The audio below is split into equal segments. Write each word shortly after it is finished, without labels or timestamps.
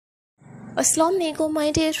Assalamu alaikum, my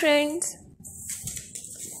dear friends.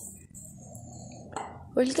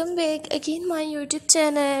 Welcome back again my YouTube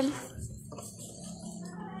channel.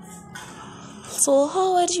 So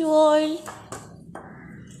how are you all?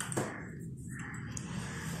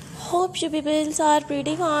 Hope you people are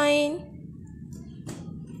pretty fine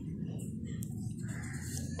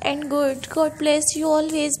and good. God bless you.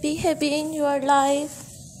 Always be happy in your life.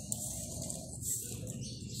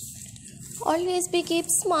 Always be keep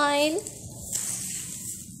smile.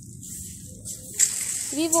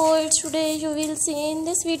 Viewers, today you will see in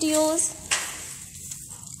this videos.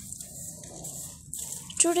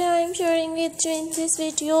 Today I am sharing with you in these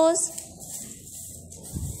videos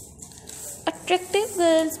attractive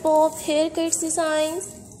girls bob haircut designs.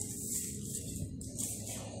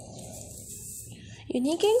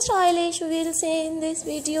 Unique and stylish you will see in these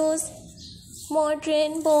videos.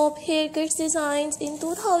 Modern bob haircut designs in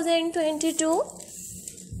 2022.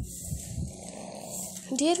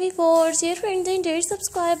 Dear viewers, dear friends and dear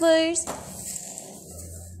subscribers,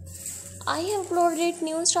 I have uploaded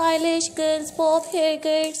new stylish girls bob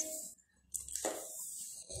haircuts,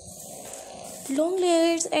 long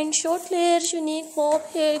layers and short layers unique bob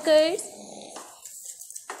haircuts.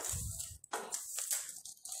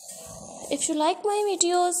 If you like my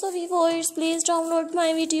videos, so viewers, please download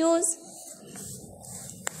my videos.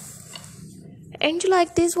 And you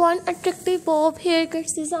like this one attractive bob haircut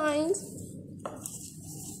designs,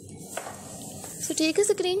 so take a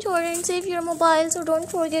screenshot and save your mobile. So don't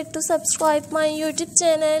forget to subscribe my YouTube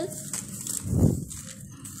channel.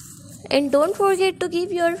 And don't forget to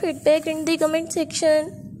give your feedback in the comment section.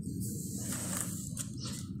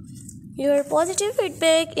 Your positive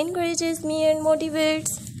feedback encourages me and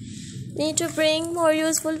motivates me to bring more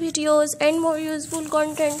useful videos and more useful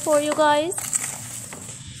content for you guys.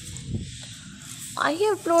 I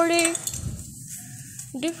have uploaded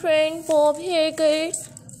different bob haircuts.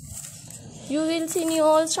 You will see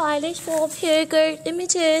new stylish bob haircut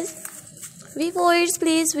images. Viewers,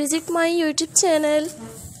 please visit my YouTube channel.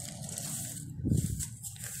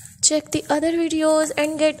 Check the other videos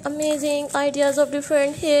and get amazing ideas of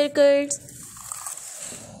different haircuts.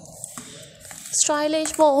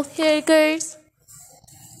 Stylish bob haircuts.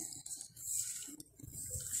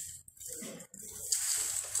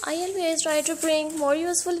 I always try to bring more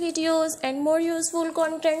useful videos and more useful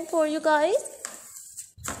content for you guys.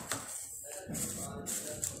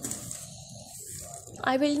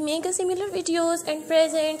 I will make a similar videos and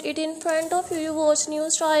present it in front of you. You watch new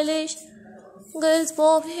stylish girls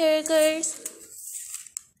bob haircuts.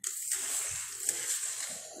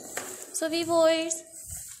 So viewers,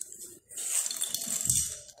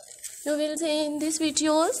 you will see in these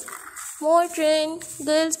videos more trend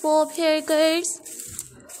girls bob haircuts.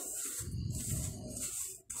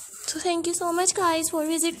 So thank you so much guys for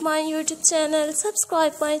visit my YouTube channel.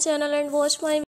 Subscribe my channel and watch my